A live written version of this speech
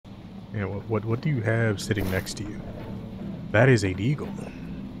And what do you have sitting next to you? That is a deagle.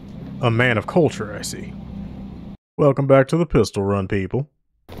 A man of culture, I see. Welcome back to the pistol run, people.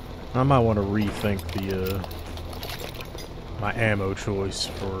 I might want to rethink the my ammo choice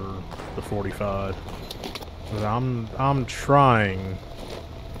for the 45. I'm trying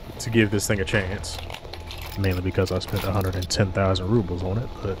to give this thing a chance. Mainly because I spent 110,000 rubles on it,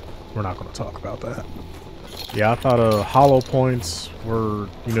 but we're not going to talk about that. Yeah, I thought hollow points were,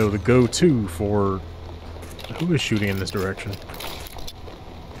 you know, the go-to for... Who is shooting in this direction?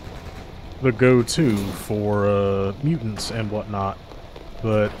 The go-to for mutants and whatnot,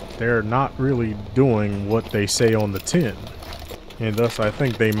 but they're not really doing what they say on the tin, and thus I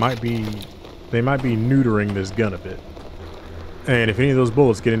think they might be neutering this gun a bit. And if any of those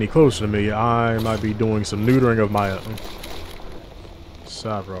bullets get any closer to me, I might be doing some neutering of my own.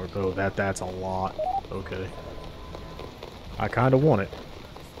 Cyber, though, that's a lot. Okay. I kind of want it.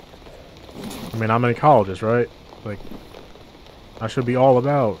 I mean, I'm an ecologist, right? Like, I should be all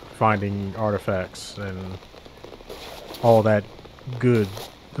about finding artifacts and all that good,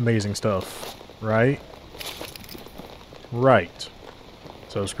 amazing stuff, right? Right.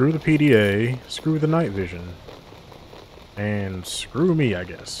 So screw the PDA, screw the night vision, and screw me, I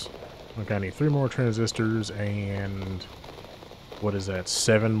guess. Okay, I need 3 more transistors and... what is that,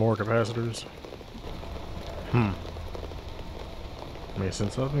 7 more capacitors? I mean,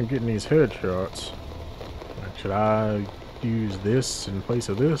 since I've been getting these headshots, should I use this in place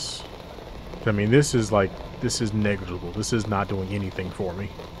of this? I mean, this is negligible. This is not doing anything for me.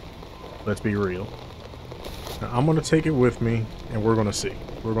 Let's be real. Now, I'm going to take it with me, and we're going to see.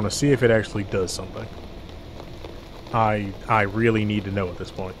 We're going to see if it actually does something. I really need to know at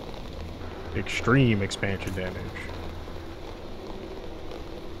this point. Extreme expansion damage.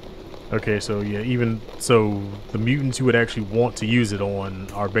 Okay, so yeah, even so, the mutants who would actually want to use it on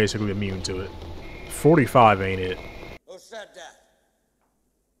are basically immune to it. 45 ain't it. Who said that?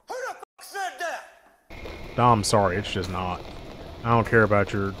 Who the fuck said that? I'm sorry, it's just not. I don't care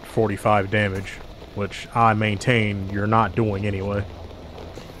about your 45 damage, which I maintain you're not doing anyway.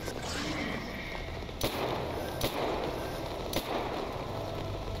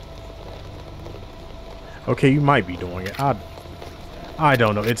 Okay, you might be doing it. I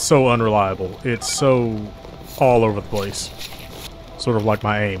don't know. It's so unreliable. It's so all over the place. Sort of like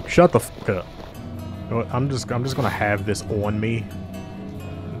my aim. Shut the fuck up. You know what? I'm just gonna have this on me.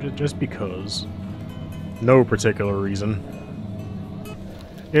 Just because. No particular reason.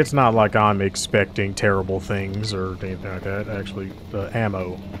 It's not like I'm expecting terrible things or anything like that. Actually, the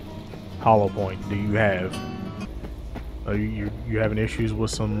ammo. Hollow point. Do you have? You having issues with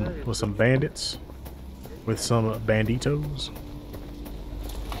some bandits? With some banditos?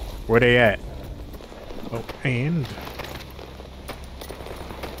 Where they at? Oh, and...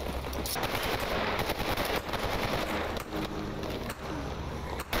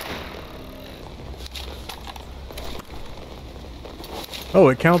 oh,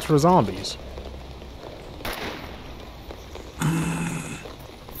 it counts for zombies.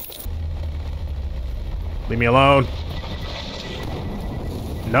 Leave me alone.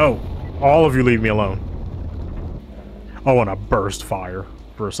 No. All of you leave me alone. Oh, and a burst fire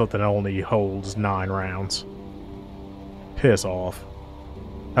for something that only holds 9 rounds. Piss off.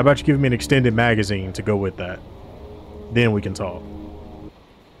 How about you give me an extended magazine to go with that? Then we can talk.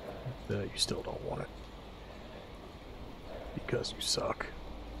 You still don't want it. Because you suck.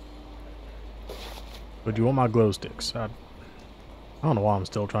 But you want my glow sticks. I don't know why I'm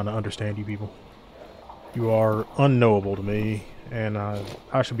still trying to understand you people. You are unknowable to me, and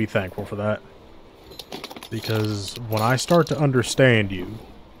I should be thankful for that. Because when I start to understand you,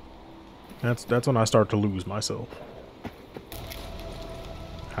 that's when I start to lose myself.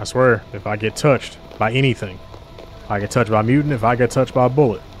 I swear, if I get touched by anything, if I get touched by a mutant, if I get touched by a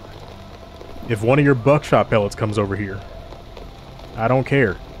bullet, if one of your buckshot pellets comes over here, I don't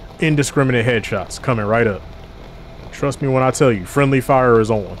care. Indiscriminate headshots coming right up. Trust me when I tell you, friendly fire is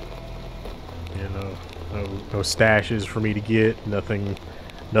on. You know, no stashes for me to get, nothing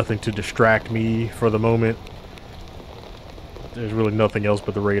to distract me for the moment. There's really nothing else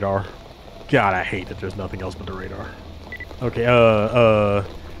but the radar. God, I hate that there's nothing else but the radar. Okay, how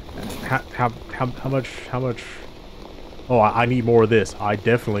much? Oh, I need more of this. I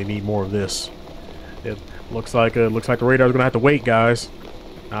definitely need more of this. It looks like the radar's gonna have to wait, guys.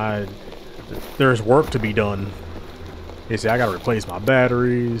 There's work to be done. You see, I gotta replace my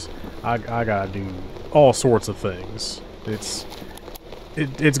batteries. I gotta do all sorts of things.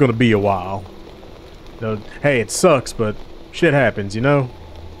 It's gonna be a while. Hey, it sucks, but shit happens, you know?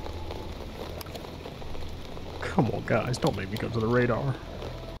 Come on, guys, don't make me go to the radar.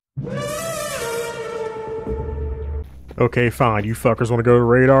 Okay, fine. You fuckers want to go to the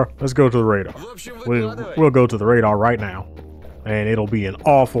radar? Let's go to the radar. We'll go to the radar right now. And it'll be an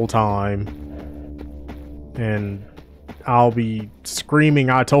awful time. And I'll be screaming,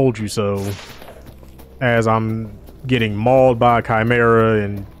 "I told you so," as I'm getting mauled by a chimera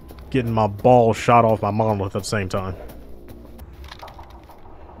and getting my balls shot off my monolith at the same time.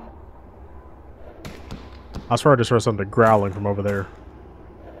 I swear I just heard something growling from over there.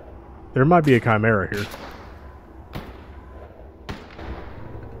 There might be a chimera here.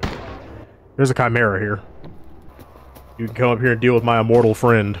 There's a chimera here. You can come up here and deal with my immortal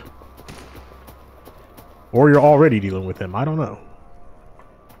friend. Or you're already dealing with him. I don't know.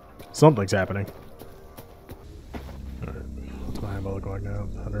 Something's happening. Alright. What's my ammo look like now?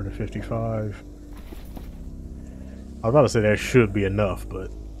 155. I was about to say that should be enough, but...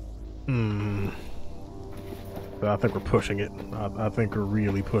 But I think we're pushing it. I think we're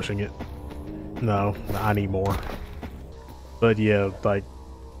really pushing it. No, I need more. But yeah, like,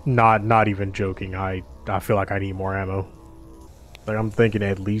 not even joking. I feel like I need more ammo. Like, I'm thinking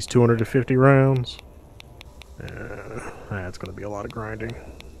at least 250 rounds. That's gonna be a lot of grinding.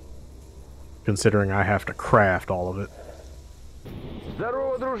 Considering I have to craft all of it.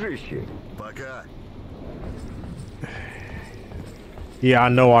 Здорово, дружище. Пока. Yeah, I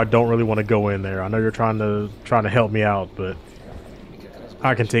know I don't really want to go in there. I know you're trying to help me out, but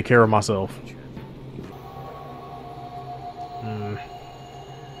I can take care of myself.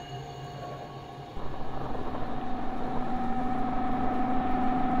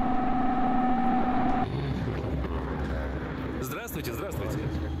 Здравствуйте, здравствуйте.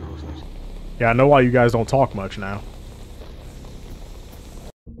 Yeah, I know why you guys don't talk much now.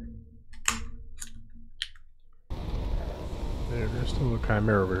 There's still a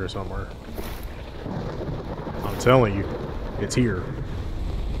chimera over here somewhere. I'm telling you, it's here.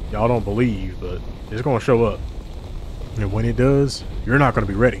 Y'all don't believe, but it's gonna show up. And when it does, you're not gonna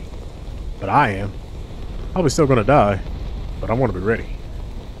be ready. But I am. Probably still gonna die, but I'm gonna be ready.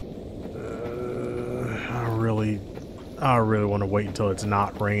 I really want to wait until it's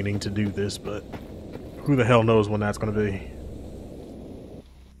not raining to do this, but who the hell knows when that's gonna be.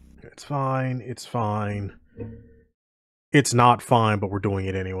 It's fine, it's fine. It's not fine, but we're doing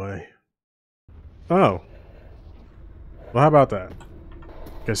it anyway. Oh. Well, how about that?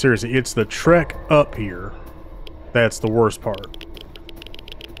 Okay, seriously, it's the trek up here that's the worst part.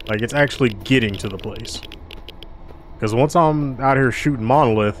 Like, it's actually getting to the place. Because once I'm out here shooting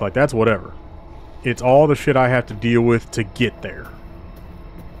Monolith, like, that's whatever. It's all the shit I have to deal with to get there.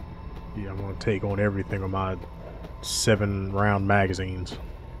 Yeah, I'm gonna take on everything with my 7-round magazines.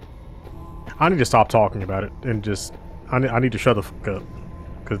 I need to stop talking about it and just... I need to shut the fuck up.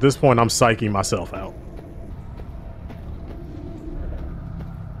 Because at this point, I'm psyching myself out.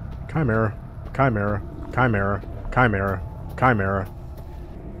 Chimera. Chimera. Chimera. Chimera. Chimera.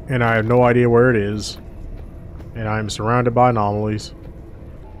 And I have no idea where it is. And I'm surrounded by anomalies.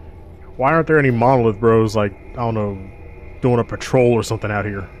 Why aren't there any Monolith bros, like, I don't know, doing a patrol or something out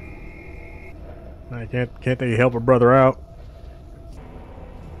here? Can't they help a brother out?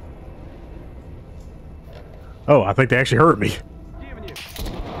 Oh, I think they actually hurt me.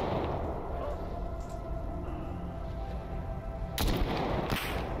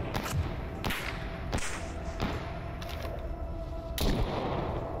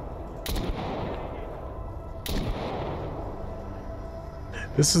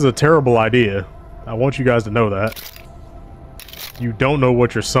 This is a terrible idea. I want you guys to know that. You don't know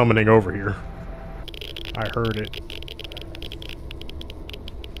what you're summoning over here. I heard it.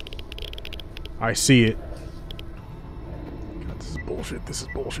 I see it. God, this is bullshit. This is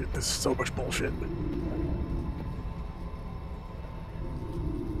bullshit. This is so much bullshit.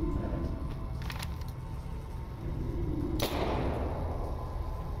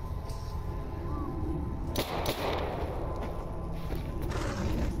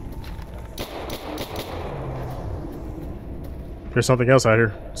 There's something else out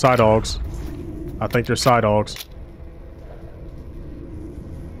here. Side dogs. I think they're side dogs.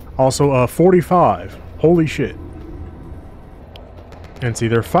 Also, 45. Holy shit. And see,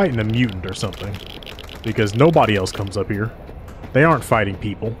 they're fighting a mutant or something. Because nobody else comes up here. They aren't fighting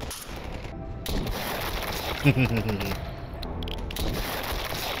people.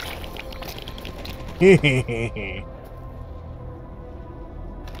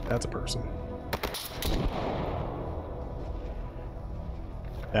 That's a person.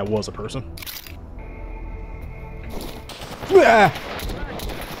 That was a person. Ah!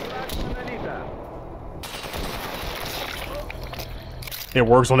 It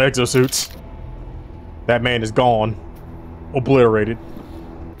works on exosuits. That man is gone. Obliterated.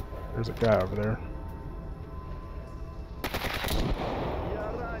 There's a guy over there.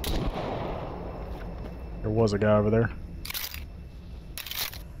 There was a guy over there.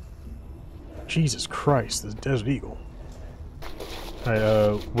 Jesus Christ, this Desert Eagle.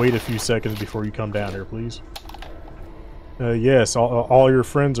 Alright, wait a few seconds before you come down here, please. Yes, all your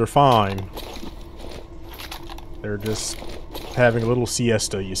friends are fine. They're just having a little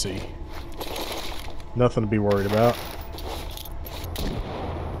siesta, you see. Nothing to be worried about.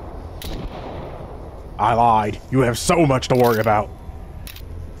 I lied. You have so much to worry about.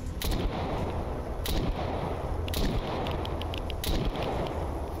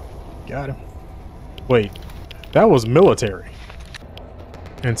 Got him. Wait, that was military.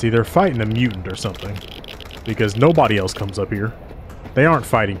 And see, they're fighting a mutant or something. Because nobody else comes up here. They aren't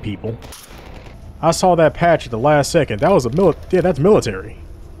fighting people. I saw that patch at the last second. That was a yeah, that's military.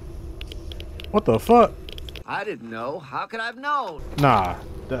 What the fuck? I didn't know. How could I have known? Nah,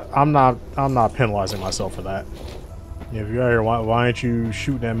 I'm not penalizing myself for that. If you're out here, why aren't you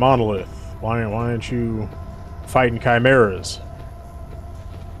shooting at Monolith? Why aren't you fighting chimeras?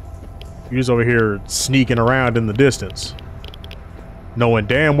 You're just over here sneaking around in the distance, knowing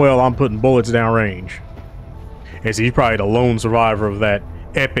damn well I'm putting bullets downrange. And see, he's probably the lone survivor of that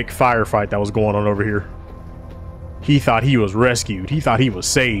epic firefight that was going on over here. He thought he was rescued. He thought he was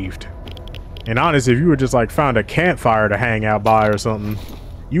saved. And honestly, if you were just like found a campfire to hang out by or something,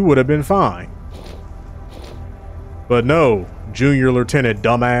 you would have been fine. But no, Junior Lieutenant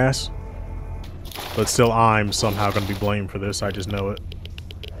dumbass. But still, I'm somehow going to be blamed for this. I just know it.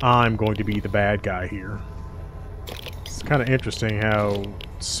 I'm going to be the bad guy here. It's kind of interesting how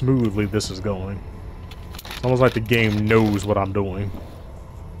smoothly this is going. It's almost like the game knows what I'm doing.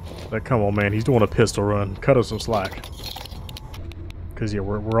 Like, come on, man. He's doing a pistol run. Cut us some slack. Because, yeah,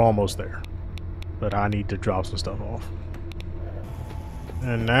 we're almost there. But I need to drop some stuff off.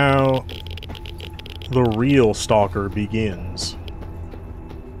 And now, the real Stalker begins.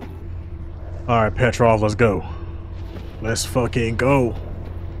 Alright, Petrov, let's go. Let's fucking go.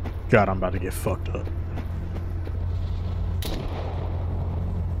 God, I'm about to get fucked up.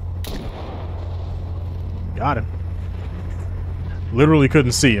 Got him. Literally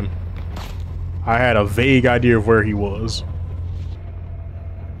couldn't see him. I had a vague idea of where he was.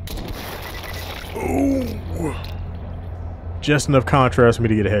 Ooh. Just enough contrast for me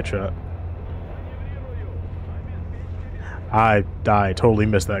to get a headshot. I totally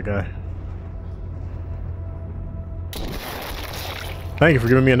missed that guy. Thank you for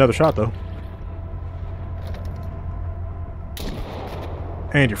giving me another shot, though.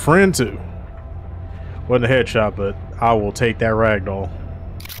 And your friend, too. Wasn't a headshot, but I will take that ragdoll.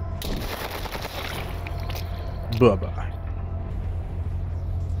 Bye-bye.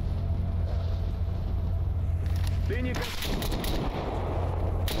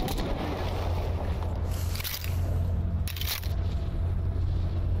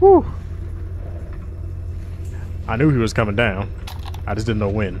 Whew. I knew he was coming down. I just didn't know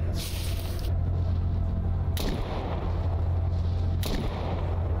when.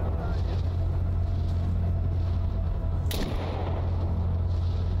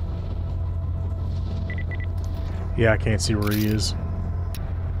 Yeah, I can't see where he is.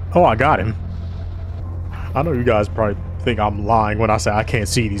 Oh, I got him. I know you guys probably think I'm lying when I say I can't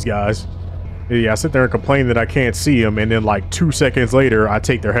see these guys. Yeah, I sit there and complain that I can't see them, and then like 2 seconds later, I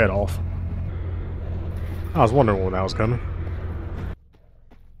take their head off. I was wondering when that was coming.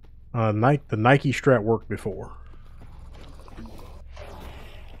 The Nike strap worked before.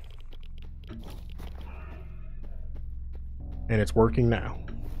 And it's working now.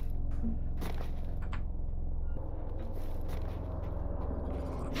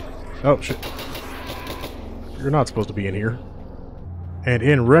 Oh, shit. You're not supposed to be in here. And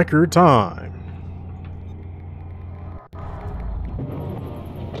in record time.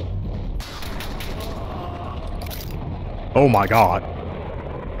 Oh my god.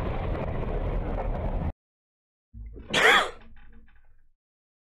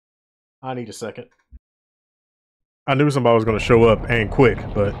 I need a second. I knew somebody was going to show up and quick,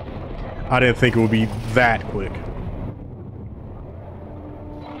 but I didn't think it would be that quick.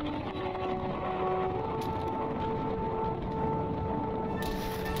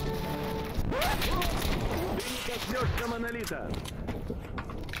 Give me that.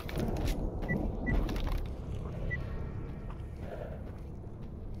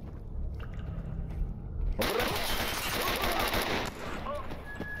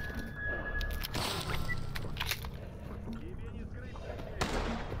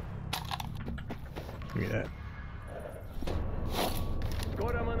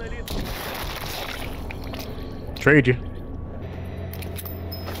 Trade you.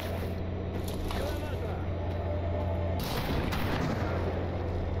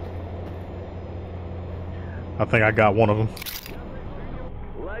 I think I got one of them.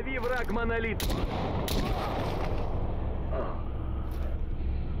 Лови враг Монолит.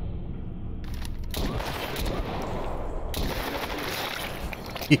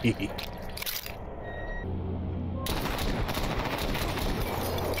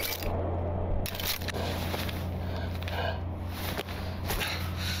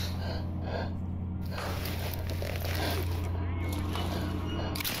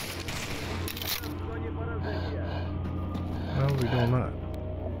 How are we doing that?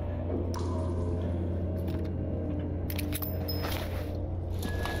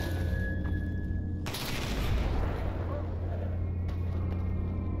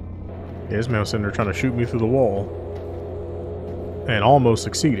 Yeah, this man was sitting there trying to shoot me through the wall. And almost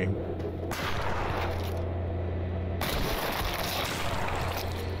succeeding.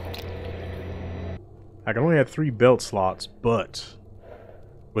 I can only have 3 belt slots, but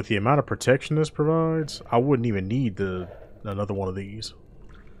with the amount of protection this provides, I wouldn't even need another one of these.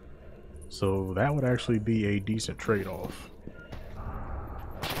 So that would actually be a decent trade-off.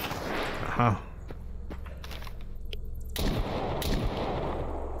 Uh-huh.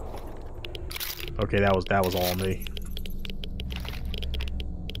 Okay, that was all me.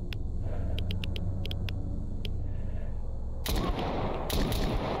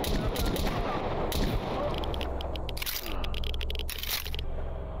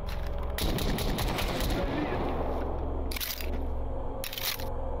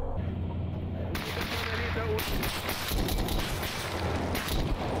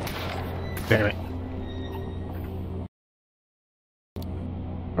 Damn it.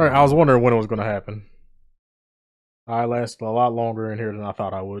 Alright, I was wondering when it was going to happen. I lasted a lot longer in here than I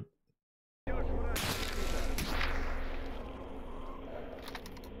thought I would.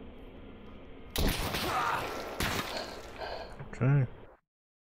 Okay.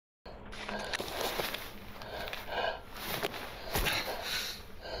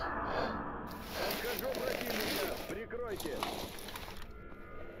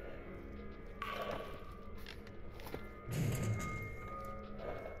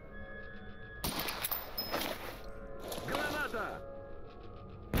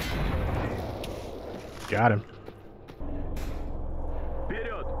 Got him.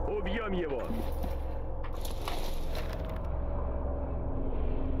 Вперед! Убьем его!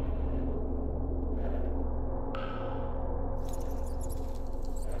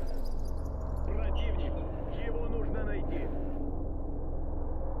 Противник! Его нужно найти!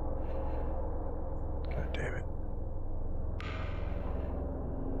 God damn it.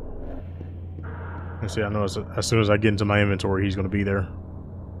 And see, I know as soon as I get into my inventory, he's going to be there.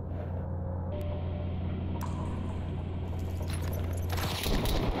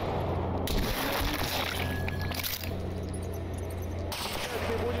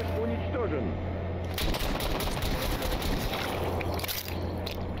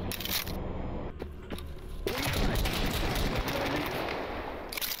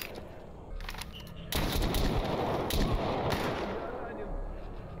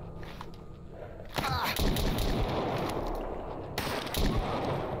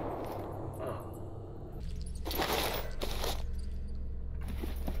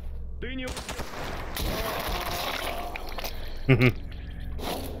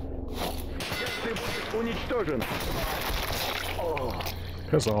 Уничтожен!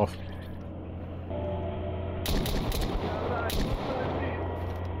 Piss off.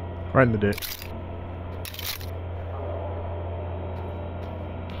 Right in the dick.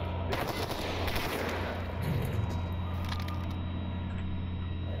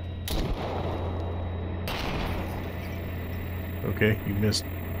 Okay, you missed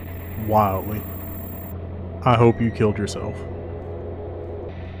wildly. I hope you killed yourself.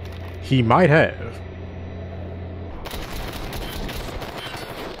 He might have.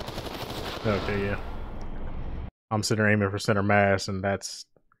 Okay, yeah. I'm sitting there aiming for center mass, and that's...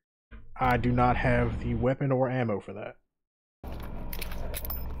 I do not have the weapon or ammo for that.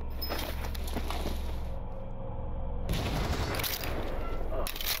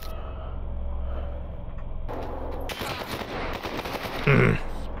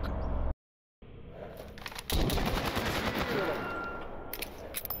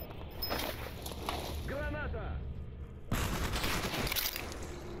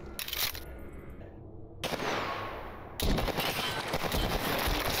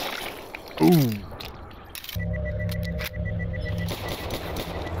 Ooh.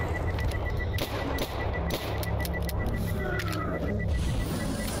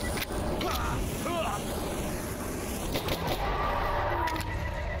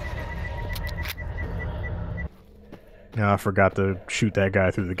 Yeah, I forgot to shoot that guy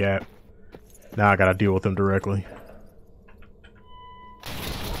through the gap. Now I gotta deal with them directly.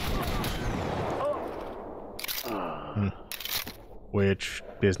 Which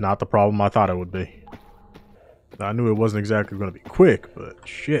is not the problem I thought it would be. I knew it wasn't exactly going to be quick, but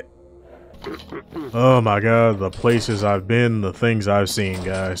shit. Oh my god, the places I've been, the things I've seen,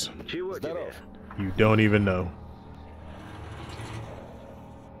 guys. Чего тебе? You don't even know.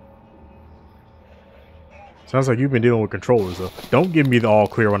 Sounds like you've been dealing with controllers, though. Don't give me the all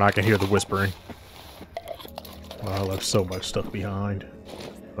clear when I can hear the whispering. Well, I left so much stuff behind.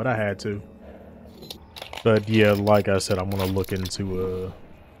 But I had to. But yeah, like I said, I'm gonna look into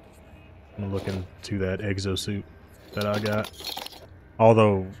that exosuit that I got.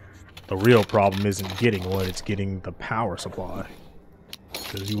 Although the real problem isn't getting one, it's getting the power supply.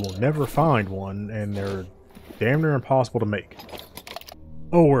 Because you will never find one, and they're damn near impossible to make.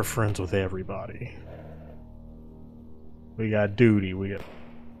 Oh, we're friends with everybody. We got duty, we got...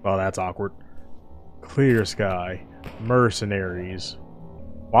 Oh, that's awkward. Clear sky. Mercenaries.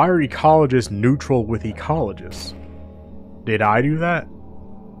 Why are ecologists neutral with ecologists? Did I do that?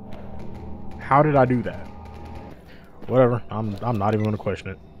 How did I do that? Whatever, I'm not even gonna question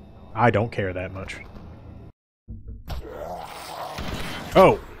it. I don't care that much.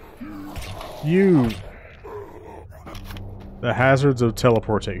 Oh! You... The hazards of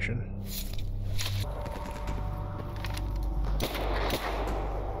teleportation.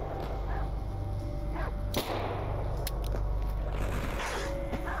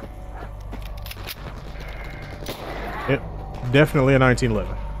 Yep, definitely a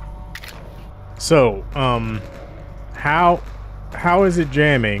 1911. So, how is it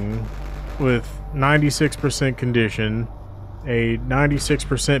jamming with 96% condition, a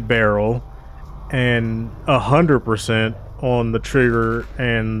 96% barrel, and 100% on the trigger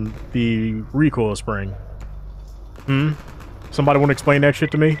and the recoil spring? Somebody want to explain that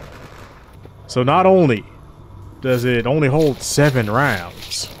shit to me? So not only does it only hold 7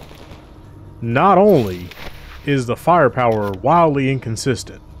 rounds, not only is the firepower wildly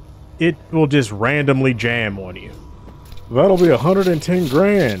inconsistent, it will just randomly jam on you. That'll be 110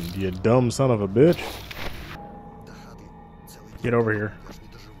 grand, you dumb son of a bitch. Get over here.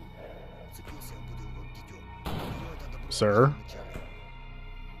 Sir?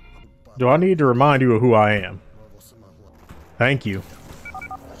 Do I need to remind you of who I am? Thank you.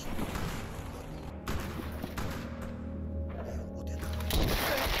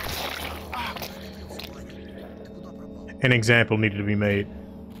 An example needed to be made.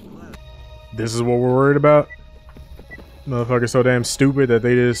 This is what we're worried about? Motherfuckers so damn stupid that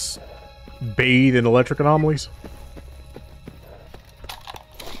they just bathe in electric anomalies?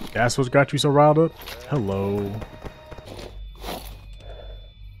 That's what's got you so riled up? Hello.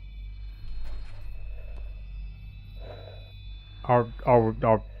 Are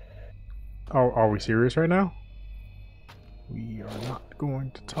we serious right now? We are not going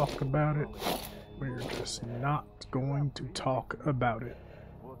to talk about it. We're just not going to talk about it.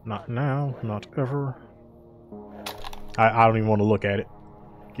 Not now, not ever. I don't even want to look at it.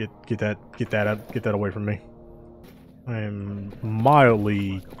 Get that away from me. I am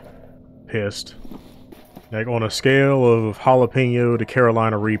mildly pissed. Like on a scale of jalapeno to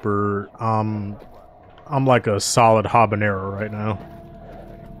Carolina Reaper, I'm like a solid habanero right now.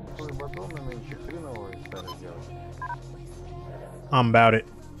 I'm about it.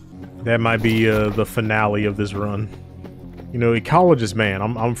 That might be the finale of this run. You know, ecologist man,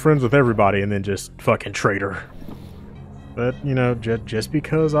 I'm friends with everybody and then just fucking traitor. But, you know, just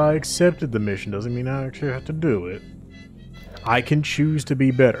because I accepted the mission doesn't mean I actually have to do it. I can choose to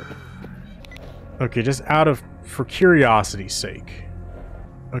be better. Okay, just for curiosity's sake.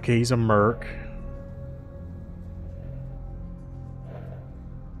 Okay, he's a merc.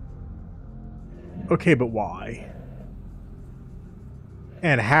 Okay, but why?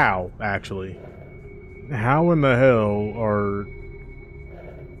 And how, actually? How in the hell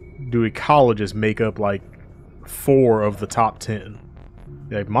do ecologists make up, like, 4 of the top 10?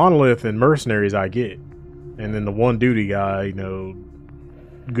 Like, Monolith and Mercenaries I get. And then the one duty guy, you know,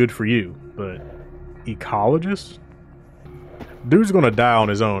 good for you. But ecologists? Dude's gonna die on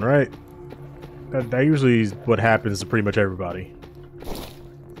his own, right? That usually is what happens to pretty much everybody.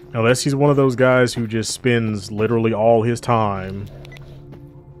 Unless he's one of those guys who just spends literally all his time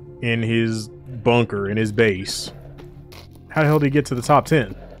in his bunker, in his base. How the hell did he get to the top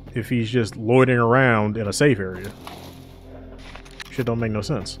 10 if he's just loitering around in a safe area? Shit don't make no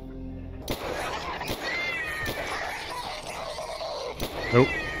sense. Nope.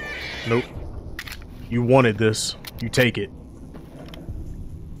 Nope. You wanted this. You take it.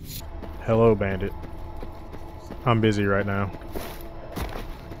 Hello, bandit. I'm busy right now.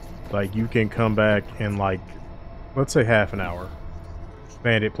 Like, you can come back in, like, let's say half an hour.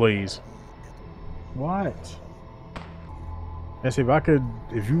 Bandit, please. What? And see,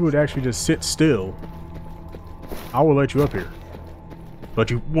 if you would actually just sit still, I will let you up here.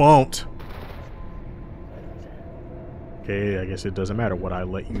 But you won't. Okay, I guess it doesn't matter what I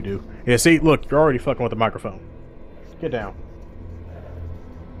let you do. Yeah, see, look, you're already fucking with the microphone. Get down.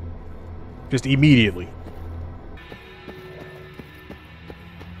 Just immediately.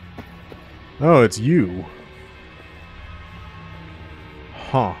 Oh, it's you.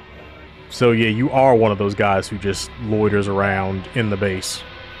 Huh. So yeah, you are one of those guys who just loiters around in the base.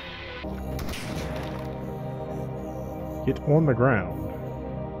 Get on the ground.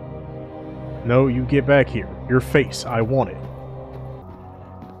 No, you get back here. Your face, I want it.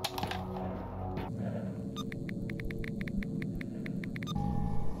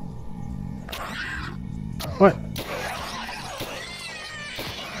 What?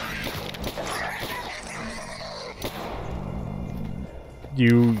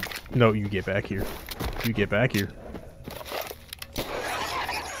 No, you get back here. You get back here.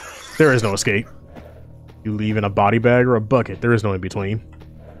 There is no escape. You leave in a body bag or a bucket. There is no in between.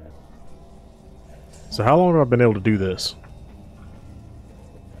 So how long have I been able to do this?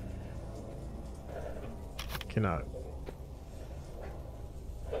 Cannot.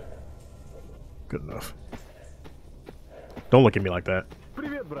 Good enough. Don't look at me like that.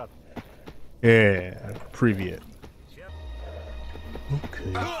 Привет, брат. Yeah, привет.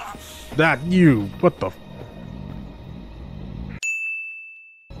 Okay. That you! What the f—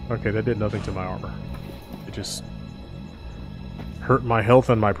 Okay, that did nothing to my armor. It just hurt my health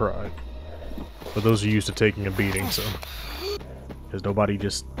and my pride. But those are used to taking a beating, so. Because nobody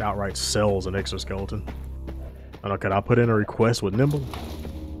just outright sells an exoskeleton. I don't know, could I put in a request with Nimble?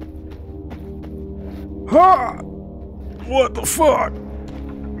 Ha! What the fuck?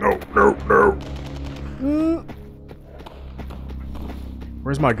 No, no, no.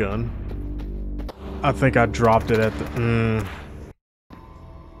 Where's my gun? I think I dropped it at the...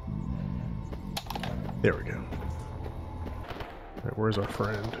 There we go. Right, where's our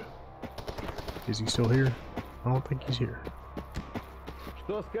friend? Is he still here? I don't think he's here.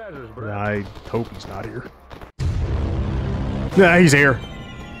 Что скажешь, брат? I hope he's not here. Nah, he's here.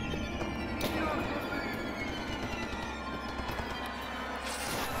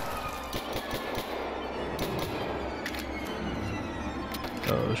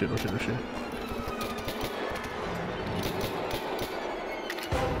 Oh shit, oh shit, oh shit.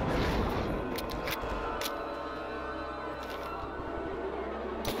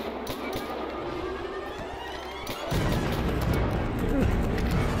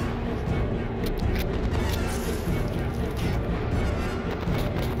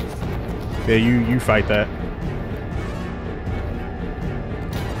 Yeah, you fight that.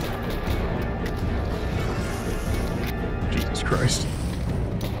 Jesus Christ.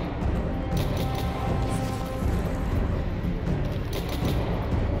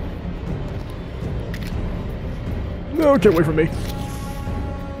 No, get away from me.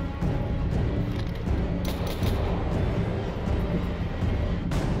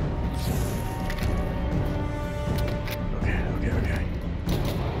 Okay.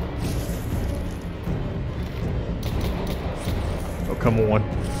 Oh, come on.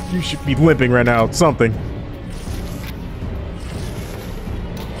 You should be limping right now. Something.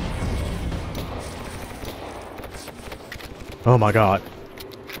 Oh my god.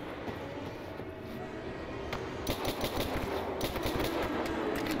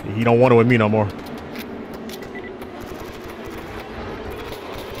 He don't want it with me no more.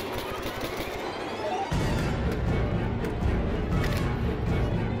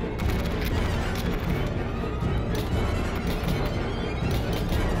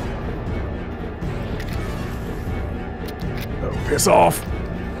 Oh, piss off.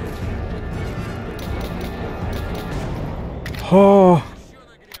 Oh,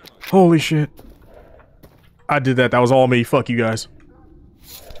 holy shit. I did that. That was all me. Fuck you guys.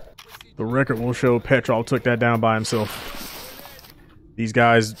 The record will show Petrov took that down by himself. These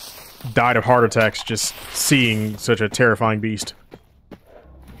guys died of heart attacks just seeing such a terrifying beast.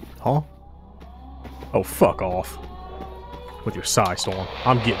 Huh? Oh, fuck off. With your Psy Storm.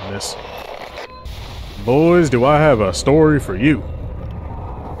 I'm getting this. Boys, do I have a story for you.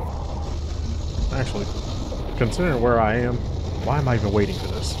 Actually, considering where I am, why am I even waiting for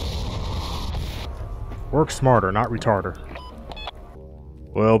this? Work smarter, not retarder.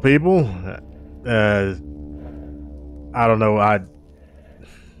 Well, people, I don't know,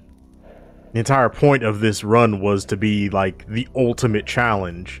 the entire point of this run was to be, like, the ultimate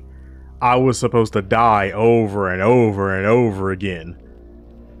challenge. I was supposed to die over and over and over again.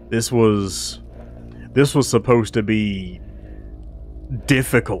 This was supposed to be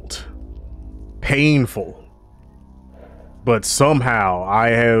difficult, painful, but somehow I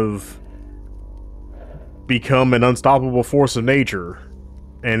have become an unstoppable force of nature,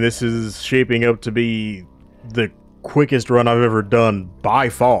 and this is shaping up to be the quickest run I've ever done by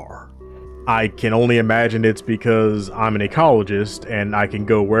far. I can only imagine it's because I'm an ecologist and I can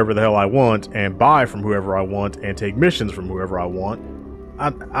go wherever the hell I want and buy from whoever I want and take missions from whoever I want.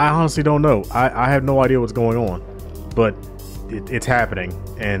 I honestly don't know. I have no idea what's going on, but it's happening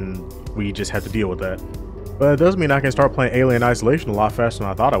and we just have to deal with that. But it does mean I can start playing Alien Isolation a lot faster than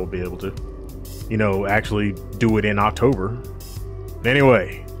I thought I would be able to. You know, actually do it in October.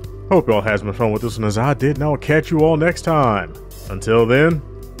 Anyway, hope you all had as much fun with this one as I did, and I'll catch you all next time. Until then,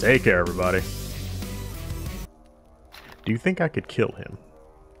 take care, everybody. Do you think I could kill him?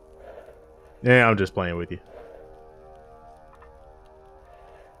 Yeah, I'm just playing with you.